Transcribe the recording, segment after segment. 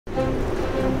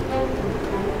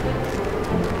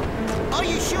Are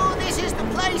you sure this is the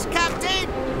place, Captain?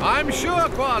 I'm sure,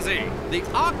 Kwazii. The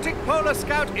Arctic Polar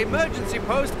Scout emergency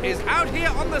post is out here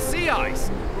on the sea ice.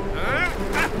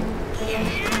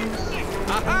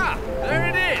 Aha! There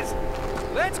it is.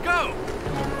 Let's go.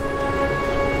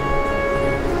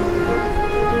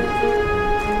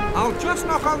 I'll just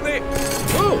knock on the...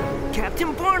 Oh!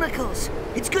 Captain Barnacles!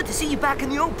 It's good to see you back in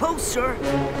the old post, sir.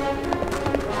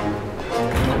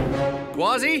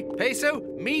 Kwazii, Peso,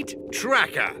 meet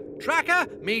Tracker. Tracker,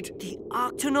 meet... The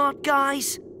Octonaut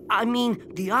guys? I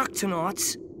mean, the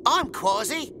Octonauts. I'm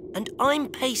Kwazii. And I'm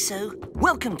Peso.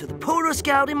 Welcome to the Polar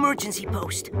Scout emergency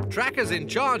post. Tracker's in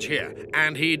charge here,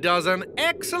 and he does an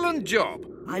excellent job.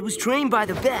 I was trained by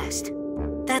the best.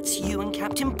 That's you and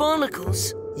Captain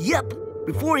Barnacles. Yep.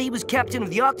 Before he was captain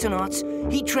of the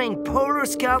Octonauts, he trained Polar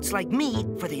Scouts like me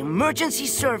for the emergency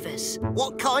service.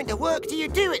 What kind of work do you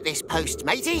do at this post,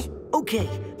 matey? Okay,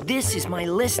 this is my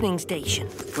listening station.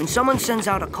 When someone sends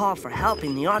out a call for help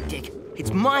in the Arctic,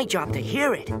 it's my job to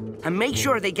hear it and make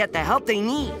sure they get the help they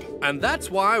need. And that's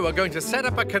why we're going to set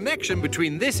up a connection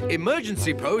between this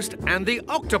emergency post and the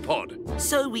Octopod.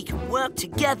 So we can work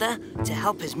together to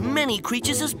help as many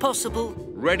creatures as possible.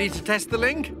 Ready to test the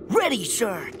link? Ready,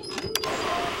 sir.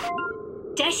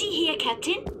 Dashi here,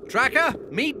 Captain. Tracker,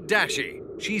 meet Dashi.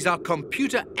 She's our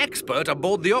computer expert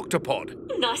aboard the Octopod.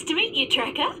 Nice to meet you,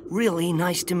 Tracker. Really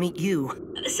nice to meet you.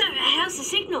 So, how's the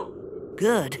signal?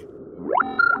 Good.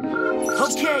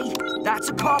 Okay, that's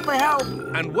a call for help.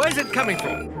 And where's it coming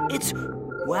from?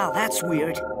 Well, that's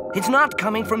weird. It's not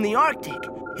coming from the Arctic.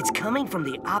 It's coming from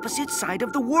the opposite side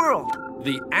of the world.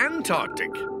 The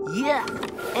Antarctic. Yeah,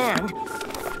 and...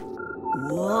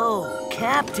 Whoa,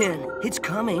 Captain, it's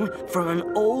coming from an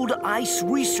old ice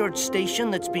research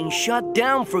station that's been shut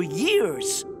down for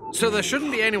years. So there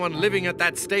shouldn't be anyone living at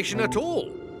that station at all.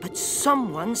 But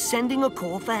someone's sending a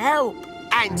call for help.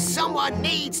 And someone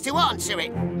needs to answer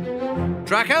it.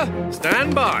 Tracker,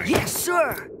 stand by. Yes,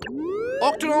 sir.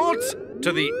 Octonauts,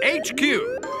 to the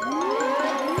HQ.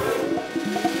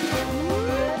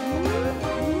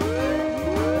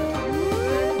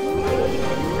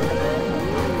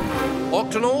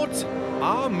 Octonauts,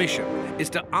 our mission is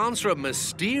to answer a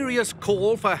mysterious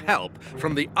call for help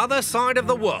from the other side of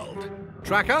the world.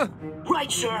 Tracker?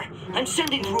 Right, sir. I'm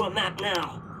sending through a map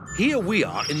now. Here we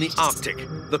are in the Arctic.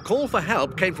 The call for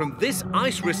help came from this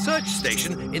ice research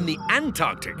station in the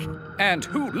Antarctic. And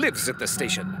who lives at the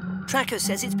station? Tracker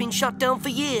says it's been shut down for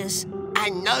years.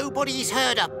 And nobody's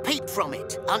heard a peep from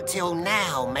it until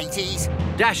now, mateys.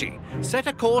 Dashi, set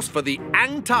a course for the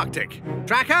Antarctic.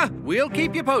 Tracker, we'll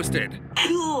keep you posted.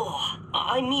 Cool.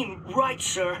 I mean, right,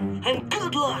 sir. And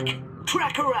good luck.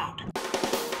 Tracker out.